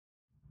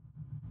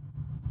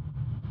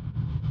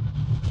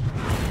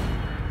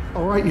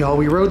All right, y'all,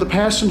 we rode the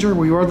passenger,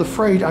 we rode the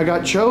freight. I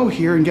got Joe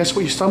here, and guess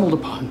what you stumbled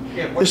upon?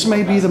 Yeah, this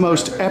may be the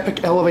most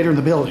epic elevator in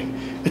the building.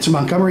 It's a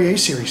Montgomery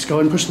A-Series. Go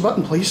ahead and push the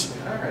button, please.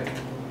 All right.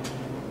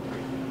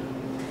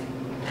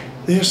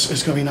 This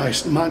is going to be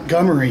nice.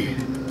 Montgomery.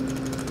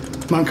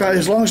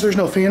 As long as there's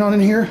no fan on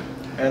in here.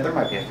 There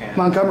might be a fan.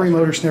 Montgomery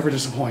motors never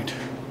disappoint.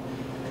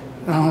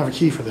 I don't have a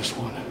key for this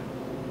one.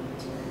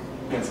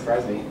 Can't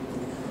surprise me. You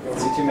don't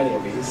see too many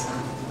of these.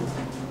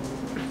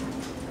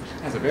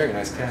 That's a very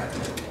nice cat.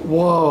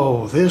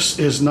 Whoa, this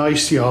is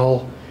nice,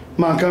 y'all.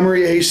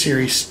 Montgomery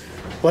A-Series.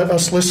 Let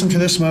us listen to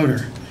this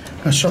motor.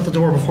 I'll shut the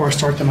door before I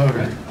start the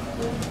motor.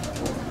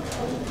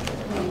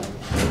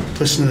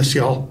 Listen to this,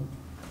 y'all.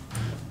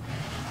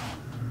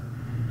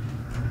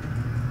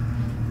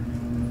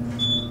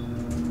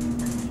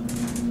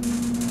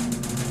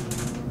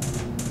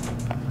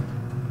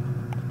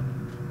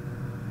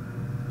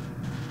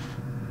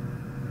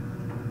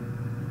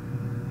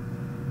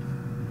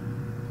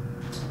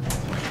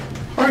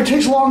 All right, it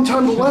takes a long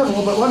time to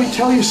level, but let me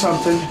tell you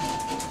something.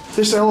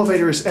 This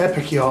elevator is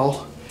epic,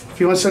 y'all. If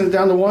you want to send it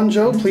down to 1,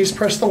 Joe, please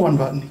press the 1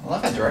 button. I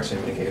love that direction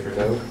indicator,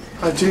 though.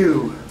 I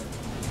do.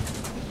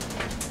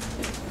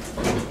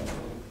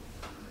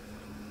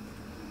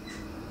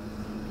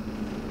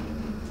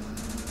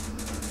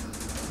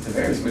 It's a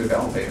very smooth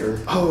elevator.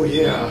 Oh,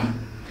 yeah.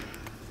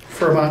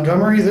 For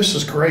Montgomery, this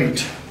is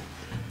great.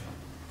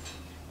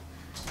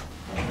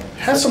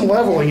 Has some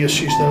leveling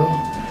issues,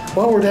 though.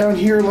 While we're down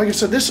here, like I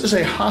said, this is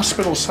a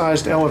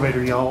hospital-sized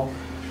elevator, y'all.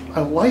 I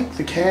like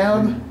the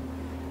cab.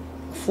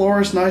 The floor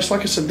is nice.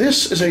 Like I said,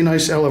 this is a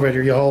nice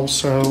elevator, y'all.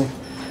 So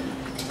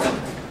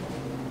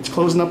it's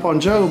closing up on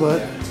Joe,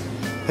 but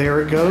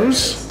there it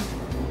goes.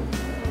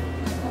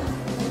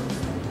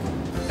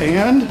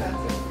 And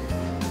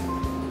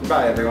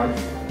Goodbye, everyone.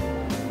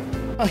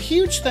 a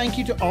huge thank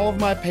you to all of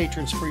my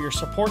patrons for your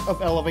support of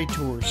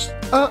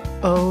elevaTOURS.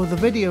 Uh-oh, the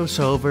video's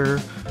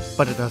over.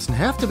 But it doesn't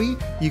have to be.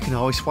 You can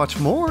always watch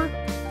more,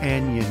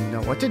 and you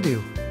know what to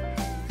do.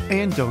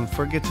 And don't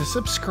forget to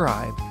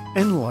subscribe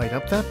and light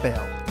up that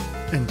bell.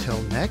 Until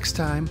next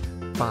time,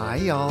 bye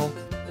y'all.